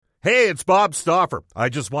Hey, it's Bob Stauffer. I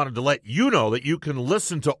just wanted to let you know that you can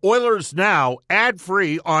listen to Oilers Now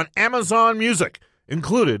ad-free on Amazon Music,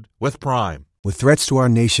 included with Prime. With threats to our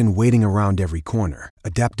nation waiting around every corner,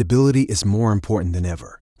 adaptability is more important than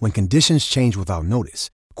ever. When conditions change without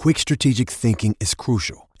notice, quick strategic thinking is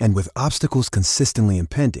crucial. And with obstacles consistently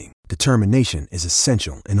impending, determination is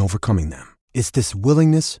essential in overcoming them. It's this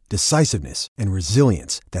willingness, decisiveness, and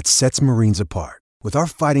resilience that sets Marines apart. With our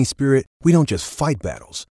fighting spirit, we don't just fight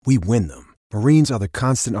battles, we win them. Marines are the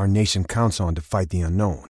constant our nation counts on to fight the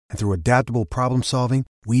unknown. And through adaptable problem solving,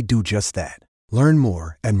 we do just that. Learn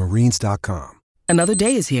more at marines.com. Another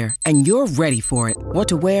day is here, and you're ready for it. What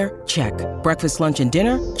to wear? Check. Breakfast, lunch, and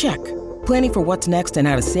dinner? Check. Planning for what's next and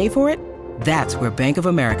how to save for it? That's where Bank of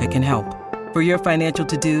America can help. For your financial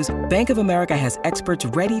to-dos, Bank of America has experts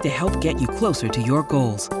ready to help get you closer to your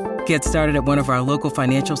goals. Get started at one of our local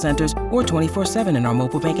financial centers or 24/7 in our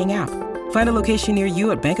mobile banking app. Find a location near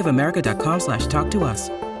you at bankofamerica.com/talktous.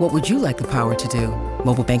 What would you like the power to do?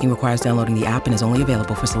 Mobile banking requires downloading the app and is only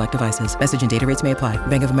available for select devices. Message and data rates may apply.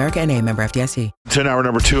 Bank of America N.A., member FDIC. 10 hour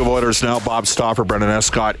number 2 of Oilers Now. Bob Stauffer, Brendan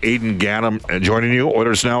Escott, Aidan Gannam joining you.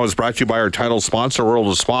 Oilers Now is brought to you by our title sponsor, World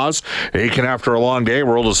of Spas. Aching after a long day,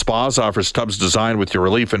 World of Spas offers tubs designed with your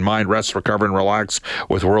relief in mind. Rest, recover, and relax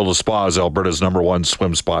with World of Spas, Alberta's #1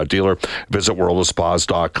 swim spa dealer. Visit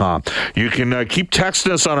worldofspas.com. You can keep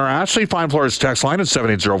texting us on our Ashley Fine Floors text line at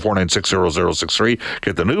 780-496-0063.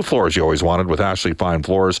 Get the new floors you always wanted with Ashley Fine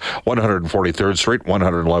Floors, 143rd Street,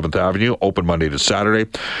 111th Avenue, open Monday to Saturday.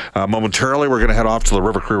 Momentarily, we're going to head off to the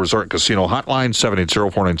River Cree Resort Casino hotline,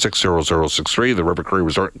 780-496-0063. The River Cree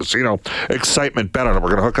Resort Casino. Excitement bet on it. We're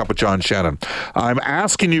going to hook up with John Shannon. I'm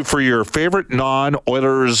asking you for your favorite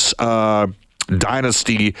non-Oilers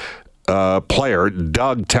dynasty player.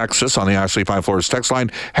 Doug, Texas, on the Ashley Fine Floors text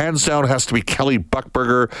line. Hands down has to be Kelly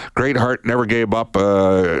Buchberger. Great heart, never gave up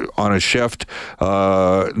on a shift,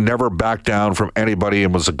 never backed down from anybody,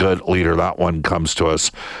 and was a good leader. That one comes to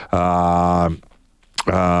us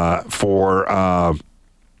for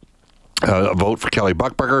a vote for Kelly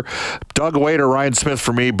Buchberger. Doug Wade or Ryan Smith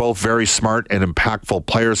for me, both very smart and impactful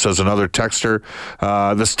players, says another texter.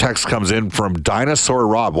 This text comes in from Dinosaur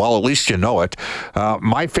Rob. Well, at least you know it.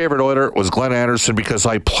 My favorite Oiler was Glenn Anderson because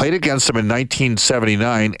I played against him in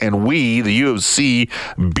 1979, and we, the U of C,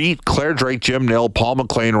 beat Claire Drake, Jim Nill, Paul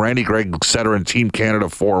McLean, Randy Gregg, etc., and Team Canada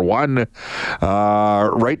 4-1.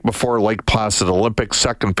 Right before Lake Placid Olympics.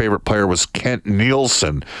 Second favorite player was Kent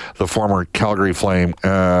Nielsen, the former Calgary Flame.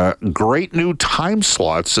 Great new time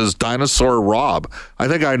slot, says Dinosaur Rob. I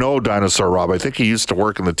think I know Dinosaur Rob. I think he used to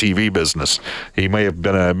work in the TV business. He may have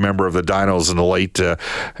been a member of the Dinos in the late...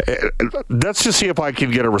 let's just see if I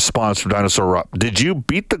can get a response from Dinosaur Rob. Did you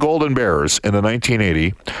beat the Golden Bears in the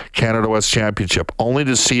 1980 Canada West Championship, only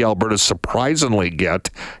to see Alberta surprisingly get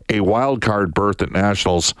a wild card berth at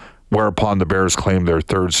Nationals, whereupon the Bears claimed their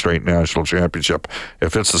third straight national championship?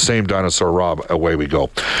 If it's the same Dinosaur Rob, away we go.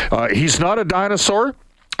 He's not a dinosaur.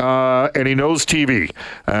 And he knows TV,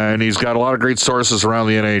 and he's got a lot of great sources around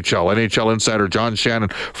the NHL. NHL insider John Shannon.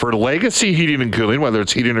 For Legacy Heating and Cooling, whether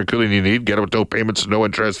it's heating or cooling you need, get it with no payments and no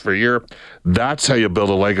interest for a year. That's how you build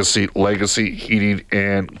a legacy heating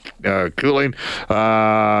and cooling.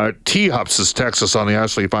 T-Hups is Texas on the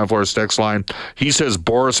Ashley Fine Floors text line. He says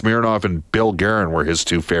Boris Mironov and Bill Guerin were his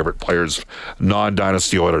two favorite players,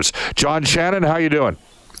 non-Dynasty Oilers. John Shannon, how you doing?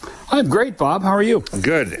 I'm great, Bob. How are you?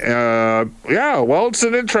 Good. Yeah, well, it's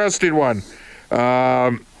an interesting one.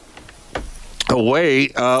 Away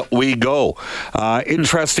we go.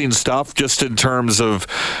 Interesting stuff just in terms of,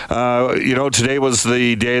 today was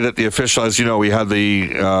the day that the official, as you know, we had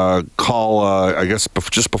the call, I guess,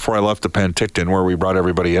 just before I left the Penticton, where we brought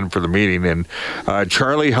everybody in for the meeting. And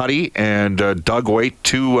Charlie Huddy and Doug Waite,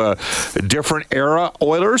 two different era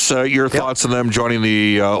Oilers. Your thoughts on them joining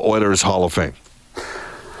the Oilers Hall of Fame?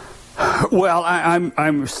 Well, I'm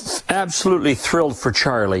absolutely thrilled for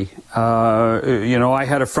Charlie. I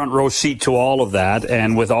had a front row seat to all of that,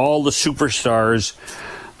 and with all the superstars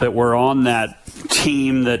that were on that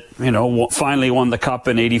team that, finally won the Cup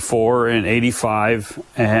in 84 and 85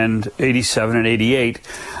 and 87 and 88,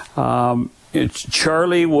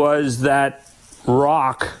 Charlie was that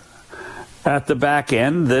rock at the back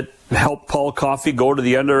end that helped Paul Coffey go to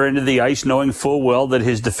the under end of the ice, knowing full well that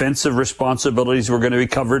his defensive responsibilities were going to be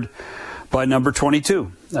covered by number 22.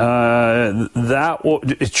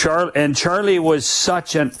 Charlie was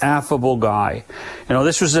such an affable guy.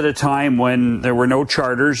 This was at a time when there were no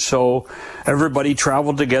charters, so everybody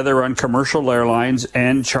traveled together on commercial airlines,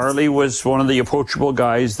 and Charlie was one of the approachable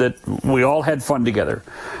guys that we all had fun together.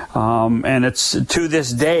 And it's to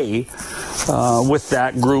this day, with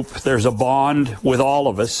that group, there's a bond with all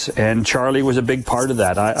of us, and Charlie was a big part of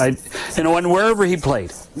that. And wherever he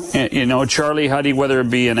played, Charlie Huddy, whether it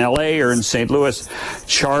be in LA or in St. Louis,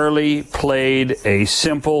 Charlie played a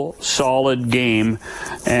simple, solid game,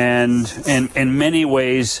 and in many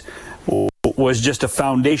ways was just a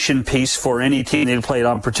foundation piece for any team they played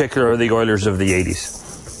on, particularly the Oilers of the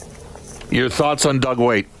 80s. Your thoughts on Doug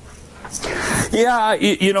Weight? Yeah,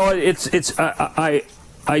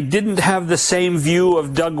 I didn't have the same view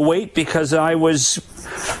of Doug Weight because I was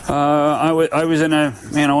in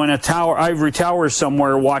a tower, ivory tower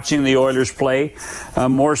somewhere, watching the Oilers play,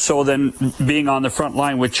 more so than being on the front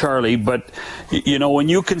line with Charlie. But when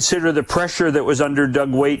you consider the pressure that was under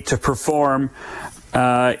Doug Weight to perform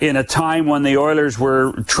in a time when the Oilers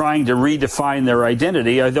were trying to redefine their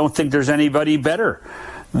identity, I don't think there's anybody better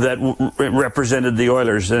that represented the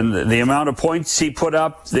Oilers. And the amount of points he put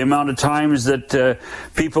up, the amount of times that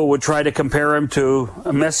people would try to compare him to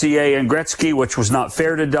Messier and Gretzky, which was not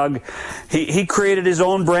fair to Doug. He created his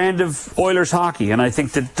own brand of Oilers hockey, and I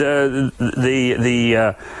think that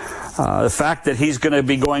the fact that he's going to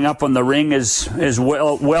be going up on the ring is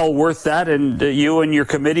well worth that, and you and your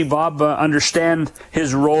committee, Bob, understand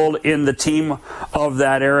his role in the team of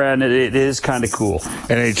that era, and it is kind of cool.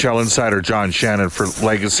 NHL insider John Shannon for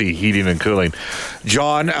Legacy Heating and Cooling.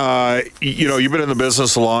 John, you've been in the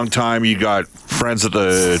business a long time. You got friends at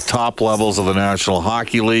the top levels of the National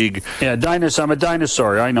Hockey League. Yeah, I'm a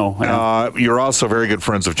dinosaur. I know. You're also very good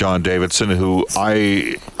friends of John Davidson, who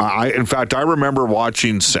I remember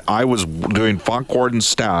watching. I was doing Funk Warden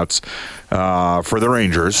stats for the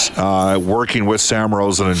Rangers, working with Sam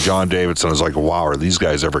Rosen and John Davidson. I was like, wow, are these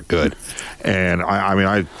guys ever good? And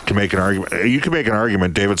I can make an argument. You can make an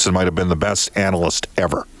argument Davidson might have been the best analyst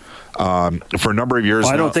ever. For a number of years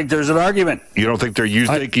now. I don't think there's an argument. You don't think you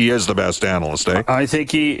think he is the best analyst, eh? I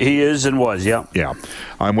think he is and was, yeah. Yeah,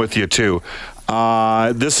 I'm with you too.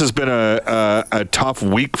 This has been a tough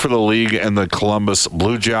week for the league and the Columbus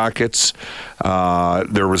Blue Jackets.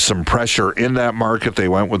 There was some pressure in that market. They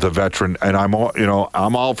went with a veteran, and I'm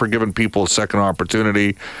all for giving people a second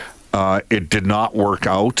opportunity. It did not work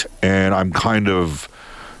out, and I'm kind of.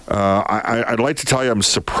 I'd like to tell you I'm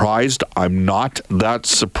surprised. I'm not that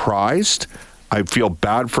surprised. I feel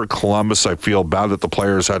bad for Columbus. I feel bad that the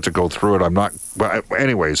players had to go through it. I'm not. But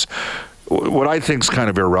anyways, what I think is kind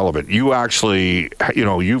of irrelevant. You actually,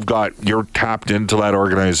 you're tapped into that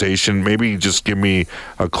organization. Maybe just give me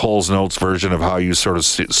a Cole's Notes version of how you sort of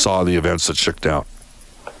saw the events that shook down.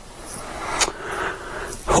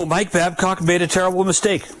 Oh, Mike Babcock made a terrible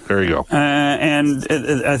mistake. There you go. And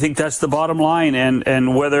I think that's the bottom line.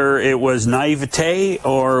 And whether it was naivete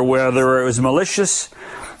or whether it was malicious,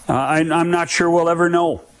 I'm not sure we'll ever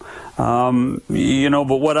know.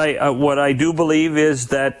 But what I do believe is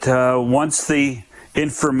that once the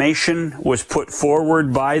information was put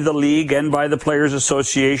forward by the league and by the Players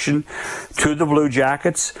Association to the Blue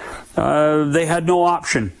Jackets, they had no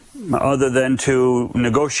option other than to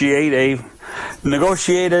negotiate a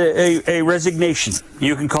resignation.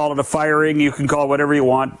 You can call it a firing, you can call it whatever you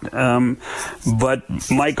want, but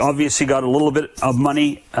Mike obviously got a little bit of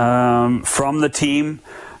money from the team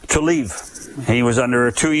to leave. He was under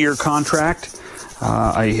a 2-year contract.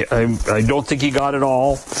 I don't think he got it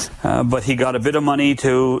all, but he got a bit of money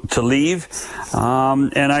to leave.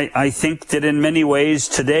 And I think that in many ways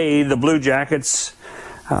today, the Blue Jackets,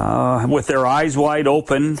 with their eyes wide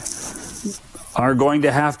open, are going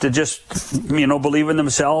to have to just, believe in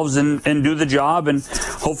themselves and do the job. And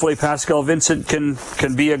hopefully Pascal Vincent can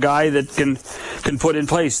be a guy that can put in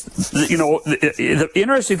place. The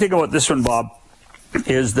interesting thing about this one, Bob,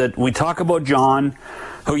 is that we talk about John,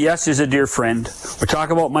 who, yes, is a dear friend. We talk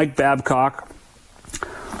about Mike Babcock.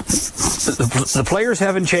 The players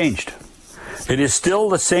haven't changed. It is still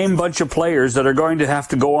the same bunch of players that are going to have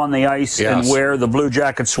to go on the ice and wear the Blue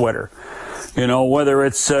Jacket sweater. Whether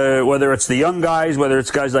it's the young guys, whether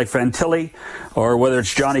it's guys like Fantilli, or whether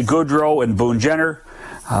it's Johnny Gaudreau and Boone Jenner.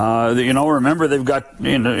 Remember they've got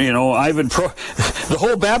Ivan the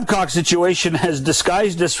whole Babcock situation has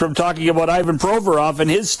disguised us from talking about Ivan Provorov and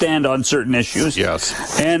his stand on certain issues.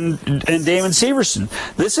 Yes. And Damon Severson.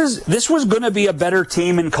 This was going to be a better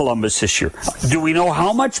team in Columbus this year. Do we know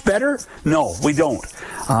how much better? No, we don't.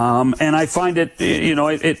 And I find it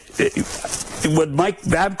would Mike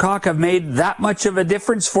Babcock have made that much of a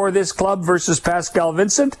difference for this club versus Pascal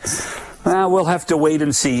Vincent? We'll have to wait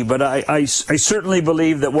and see, but I certainly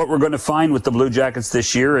believe that what we're going to find with the Blue Jackets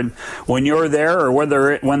this year, and when you're there or when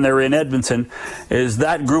they're in Edmonton, is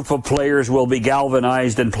that group of players will be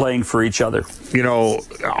galvanized and playing for each other.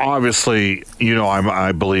 Obviously,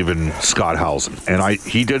 I believe in Scott Housen, and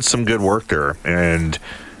he did some good work there, and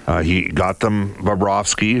he got them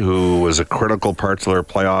Bobrovsky, who was a critical part to their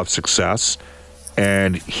playoff success,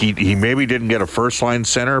 and he maybe didn't get a first-line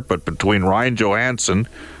center, but between Ryan Johansson,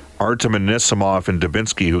 Artem Anisimov, and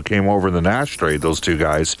Dubinsky, who came over in the Nash trade, those two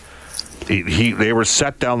guys, they were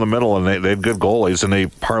set down the middle, and they had good goalies, and they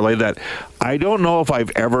parlayed that. I don't know if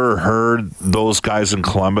I've ever heard those guys in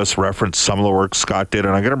Columbus reference some of the work Scott did,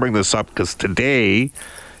 and I'm going to bring this up because today,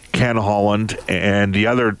 Ken Holland and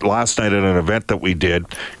last night at an event that we did,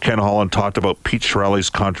 Ken Holland talked about Pete Chiarelli's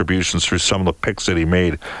contributions through some of the picks that he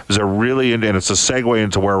made. And it's a segue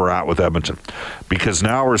into where we're at with Edmonton, because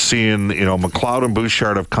now we're seeing, McLeod and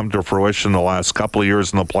Bouchard have come to fruition the last couple of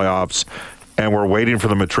years in the playoffs, and we're waiting for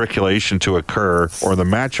the matriculation to occur, or the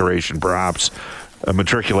maturation perhaps, a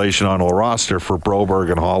matriculation on a roster for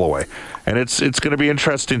Broberg and Holloway. And it's going to be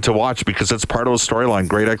interesting to watch because it's part of a storyline.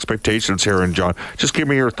 Great expectations here. And John, just give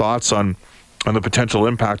me your thoughts on the potential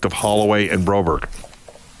impact of Holloway and Broberg.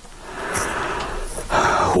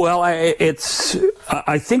 Well,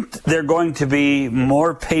 I think they're going to be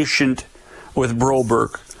more patient with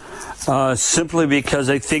Broberg, simply because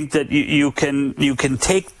I think that you can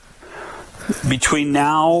take between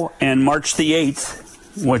now and March the 8th,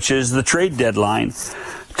 which is the trade deadline,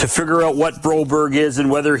 to figure out what Broberg is and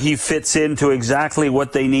whether he fits into exactly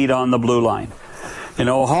what they need on the blue line.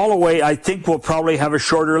 Holloway, I think, will probably have a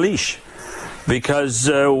shorter leash, because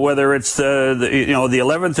whether it's the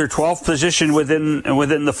 11th or 12th position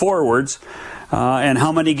within the forwards, and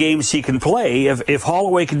how many games he can play. If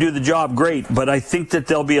Holloway can do the job, great. But I think that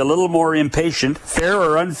they'll be a little more impatient, fair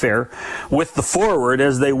or unfair, with the forward,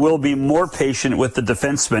 as they will be more patient with the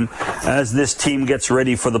defenseman as this team gets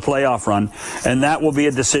ready for the playoff run. And that will be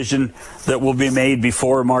a decision that will be made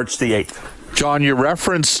before March the 8th. John, you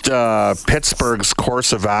referenced Pittsburgh's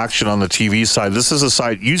course of action on the TV side. This is a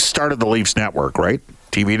side, you started the Leafs network, right?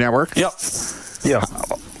 TV network? Yep. Yeah.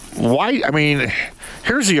 Why? I mean,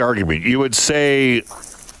 here's the argument. You would say,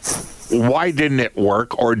 why didn't it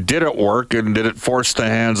work, or did it work, and did it force the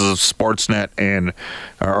hands of Sportsnet and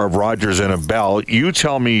of Rogers and of Bell? You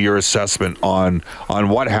tell me your assessment on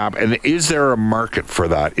what happened, and is there a market for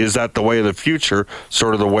that? Is that the way of the future,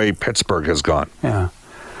 sort of the way Pittsburgh has gone? Yeah.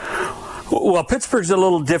 Well, Pittsburgh's a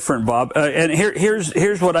little different, Bob. And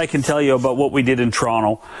here's what I can tell you about what we did in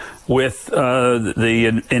Toronto with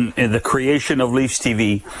the creation of Leafs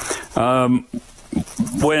TV.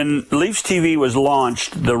 When Leafs TV was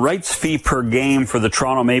launched, the rights fee per game for the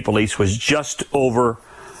Toronto Maple Leafs was just over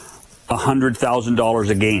 $100,000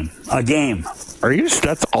 a game. A game. Are you?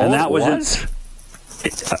 That's all. And that was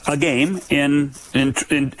a game in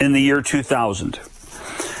the year 2000.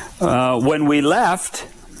 When we left.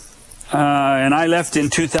 And I left in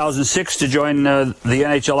 2006 to join the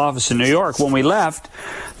NHL office in New York. When we left,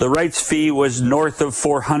 the rights fee was north of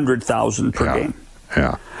 $400,000 per game.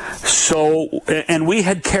 Yeah. So, and we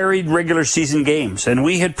had carried regular season games, and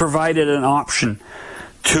we had provided an option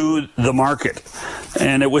to the market.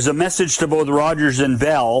 And it was a message to both Rogers and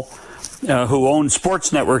Bell, who owned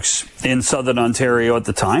sports networks in Southern Ontario at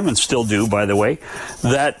the time, and still do, by the way,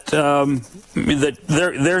 that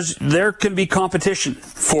there can be competition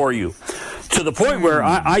for you, to the point where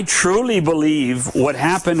I truly believe what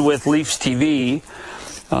happened with Leafs TV,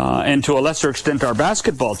 and to a lesser extent our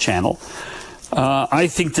basketball channel, I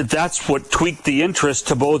think that's what tweaked the interest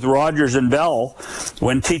to both Rogers and Bell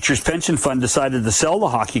when Teachers Pension Fund decided to sell the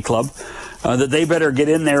hockey club, that they better get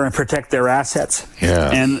in there and protect their assets. Yeah.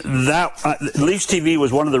 And that Leafs TV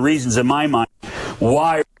was one of the reasons in my mind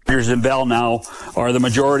why Rogers and Bell now are the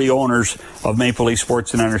majority owners of Maple Leaf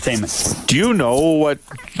Sports and Entertainment. Do you know what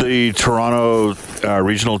the Toronto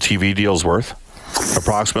regional TV deal's worth?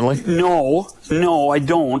 Approximately? No, I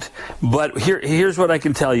don't. But here's what I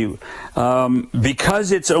can tell you.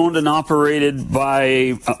 Because it's owned and operated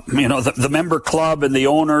by, the member club, and the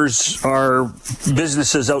owners are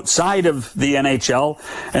businesses outside of the NHL,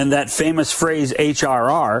 and that famous phrase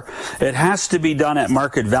HRR, it has to be done at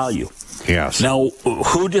market value. Yes. Now,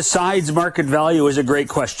 who decides market value is a great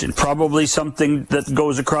question. Probably something that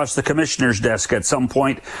goes across the commissioner's desk at some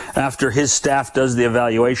point after his staff does the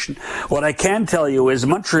evaluation. What I can tell you is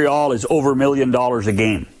Montreal is over $1 million a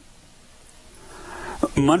game.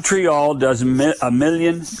 Montreal does $1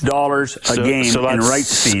 million a game in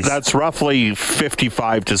rights fees. That's roughly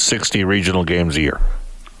 55 to 60 regional games a year.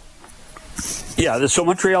 Yeah, so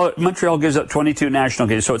Montreal gives up 22 national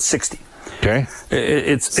games, so it's 60. Okay.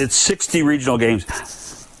 It's 60 regional games.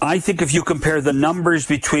 I think if you compare the numbers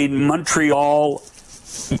between Montreal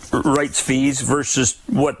rights fees versus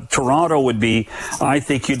what Toronto would be, I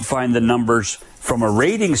think you'd find the numbers from a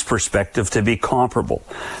ratings perspective to be comparable.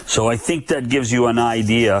 So I think that gives you an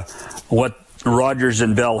idea what Rogers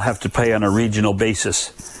and Bell have to pay on a regional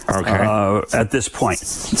basis. Okay. At this point,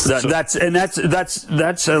 that's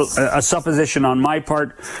a supposition on my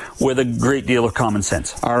part with a great deal of common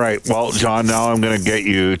sense. All right. Well, John, now I'm going to get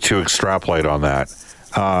you to extrapolate on that.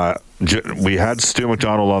 We had Stu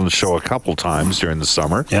McDonald on the show a couple times during the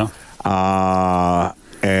summer. Yeah.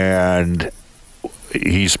 And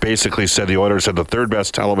he's basically said the Oilers had the third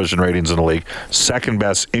best television ratings in the league, second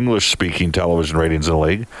best English-speaking television ratings in the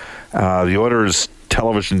league. The Oilers'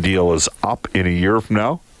 television deal is up in a year from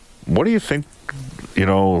now. What do you think,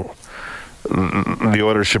 the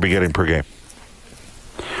Oilers should be getting per game?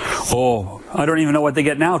 Oh, I don't even know what they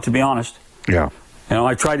get now, to be honest. Yeah.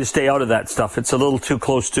 I try to stay out of that stuff. It's a little too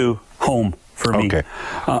close to home for me. Okay.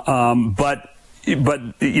 But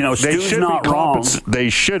Stu's not wrong. They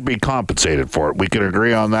should be compensated for it. We can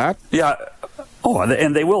agree on that? Yeah. Oh,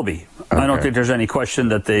 and they will be. Okay. I don't think there's any question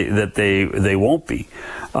that they won't be.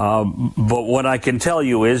 But what I can tell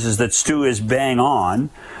you is that Stu is bang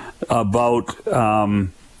on about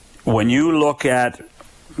when you look at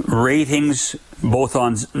ratings both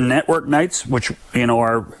on network nights, which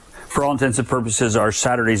are for all intents and purposes are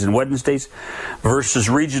Saturdays and Wednesdays, versus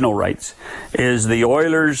regional rights, is the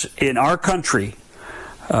Oilers in our country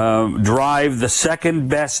drive the second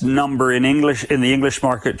best number in the English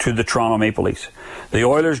market to the Toronto Maple Leafs. The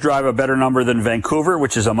Oilers drive a better number than Vancouver,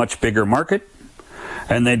 which is a much bigger market,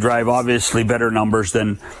 and they drive obviously better numbers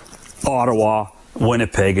than Ottawa,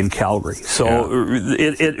 Winnipeg, and Calgary. So yeah.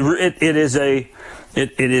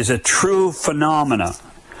 It is a true phenomena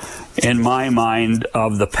in my mind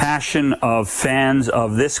of the passion of fans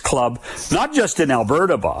of this club, not just in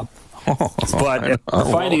Alberta, Bob, but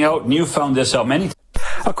finding out, and you found this out many times,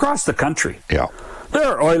 across the country. Yeah. There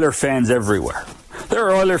are Oiler fans everywhere. There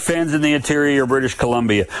are Oiler fans in the interior of British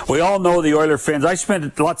Columbia. We all know the Oiler fans. I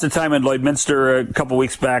spent lots of time in Lloydminster a couple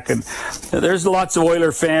weeks back, and there's lots of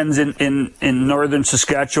Oiler fans in northern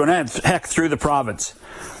Saskatchewan and heck through the province.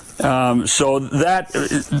 So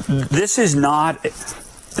this is not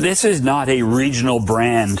a regional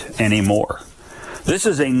brand anymore. This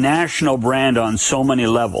is a national brand on so many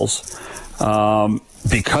levels.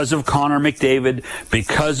 Because of Connor McDavid,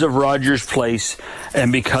 because of Rogers Place,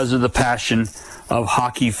 and because of the passion of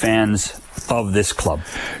hockey fans of this club.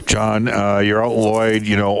 John, you're out in Lloyd,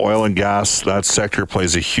 oil and gas, that sector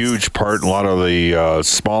plays a huge part in a lot of the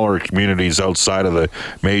smaller communities outside of the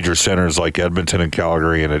major centers like Edmonton and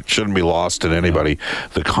Calgary, and it shouldn't be lost in anybody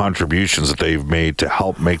the contributions that they've made to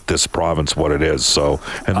help make this province what it is. So,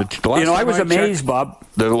 and I was amazed, Bob.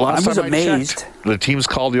 The last time I amazed. Checked, the team's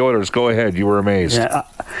called the Oilers. Go ahead. You were amazed. Yeah,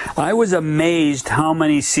 I was amazed how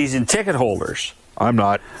many season ticket holders. I'm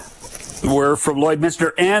not. Were from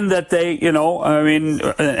Lloydminster, and that they,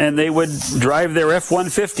 and they would drive their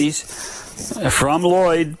F-150s from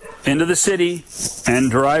Lloyd into the city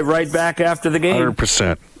and drive right back after the game.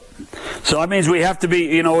 100%. So that means we have to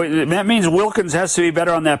be, that means Wilkins has to be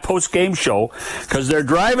better on that post-game show because they're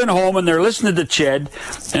driving home and they're listening to Ched,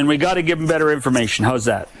 and we got to give them better information. How's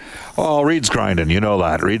that? Oh, Reed's grinding. You know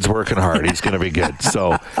that. Reed's working hard. He's going to be good.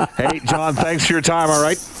 So, hey, John, thanks for your time, all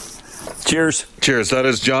right? Cheers. Cheers. That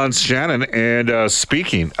is John Shannon. And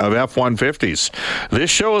speaking of F-150s, this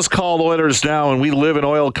show is called Oilers Now, and we live in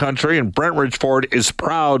oil country, and Brentridge Ford is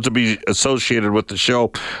proud to be associated with the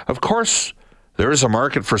show. Of course, there is a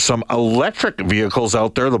market for some electric vehicles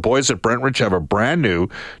out there. The boys at Brentridge have a brand new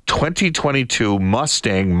 2022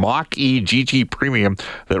 Mustang Mach-E GT Premium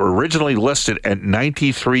that were originally listed at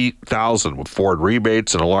 $93,000 with Ford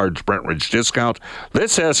rebates and a large Brentridge discount.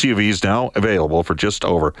 This SUV is now available for just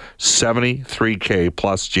over $73,000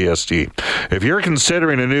 plus GST. If you're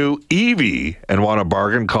considering a new EV and want a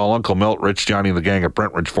bargain, call Uncle Milt, Rich, Johnny, and the gang at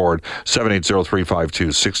Brentridge Ford,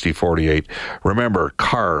 780-352-6048. Remember,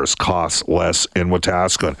 cars cost less in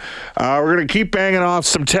Wetaskiwin. We're going to keep banging off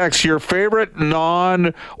some texts. Your favorite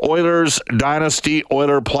non-Oilers Dynasty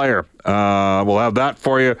Oiler player. We'll have that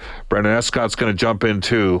for you. Brendan Escott's going to jump in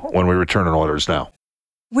too when we return on Oilers Now.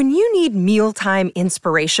 When you need mealtime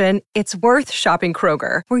inspiration, it's worth shopping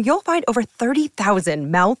Kroger, where you'll find over 30,000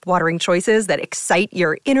 mouth-watering choices that excite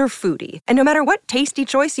your inner foodie. And no matter what tasty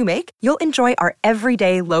choice you make, you'll enjoy our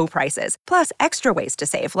everyday low prices, plus extra ways to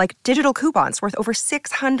save, like digital coupons worth over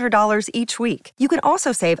 $600 each week. You can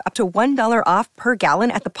also save up to $1 off per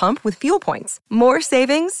gallon at the pump with fuel points. More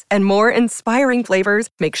savings and more inspiring flavors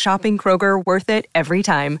make shopping Kroger worth it every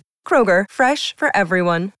time. Kroger, fresh for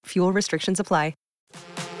everyone. Fuel restrictions apply.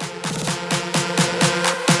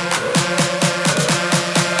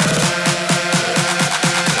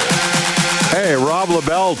 Hey, Rob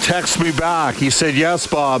LaBelle texts me back. He said, yes,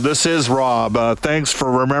 Bob, this is Rob. Thanks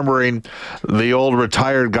for remembering the old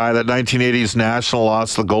retired guy. That 1980s national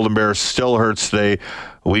loss to the Golden Bears still hurts today.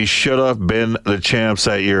 We should have been the champs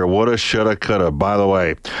that year. Woulda, shoulda, coulda. By the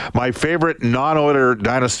way, my favorite non-Oiler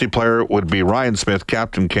dynasty player would be Ryan Smith,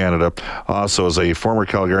 Captain Canada. Also, as a former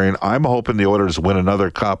Calgarian, I'm hoping the Oilers win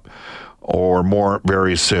another cup or more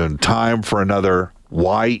very soon. Time for another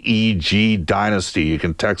YEG Dynasty. You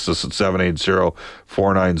can text us at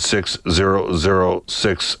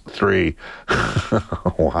 780-496-0063.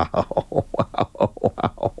 Wow.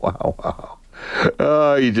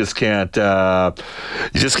 You just can't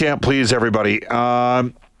please everybody.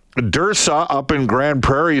 Dursa up in Grand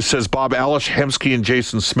Prairie says, Bob, Alish, Hemsky, and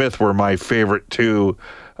Jason Smith were my favorite two.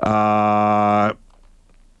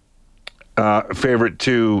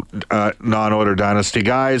 Non-Oiler dynasty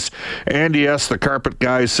guys. Andy S., the carpet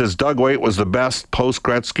guy, says Doug Weight was the best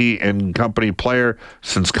post-Gretzky and company player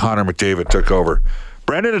since Connor McDavid took over.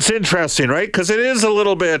 Brendan, it's interesting, right? Because it is a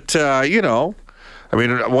little bit, I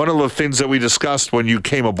mean, one of the things that we discussed when you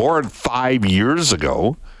came aboard 5 years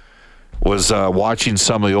ago was watching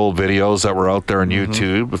some of the old videos that were out there on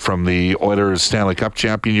YouTube from the Oilers Stanley Cup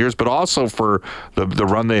champion years, but also for the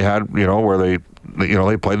run they had, where they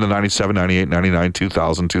played in the 97, 98, 99,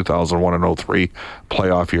 2000, 2001, and 03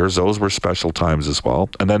 playoff years. Those were special times as well.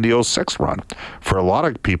 And then the 06 run. For a lot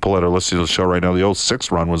of people that are listening to the show right now, the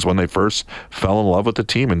 06 run was when they first fell in love with the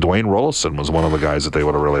team, and Dwayne Rollison was one of the guys that they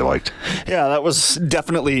would have really liked. Yeah, that was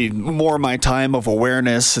definitely more my time of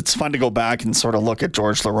awareness. It's fun to go back and sort of look at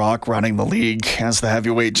George Laraque running the league as the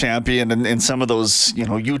heavyweight champion and some of those,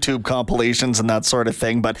 YouTube compilations and that sort of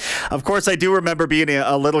thing. But, of course, I do remember being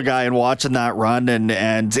a little guy and watching that run.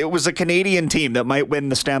 And it was a Canadian team that might win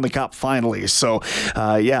the Stanley Cup finally. So,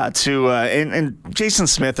 and Jason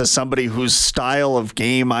Smith is somebody whose style of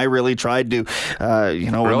game I really tried to,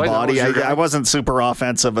 embody. I wasn't super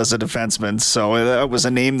offensive as a defenseman, so that was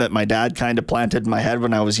a name that my dad kind of planted in my head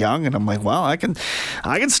when I was young. And I'm like, well, I can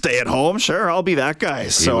stay at home. Sure, I'll be that guy.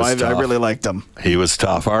 So I really liked him. He was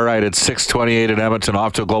tough. All right, it's 6:28 in Edmonton.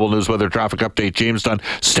 Off to a global news weather traffic update. James Dunn,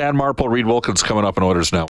 Stan Marple, Reed Wilkins coming up in Oilers Now.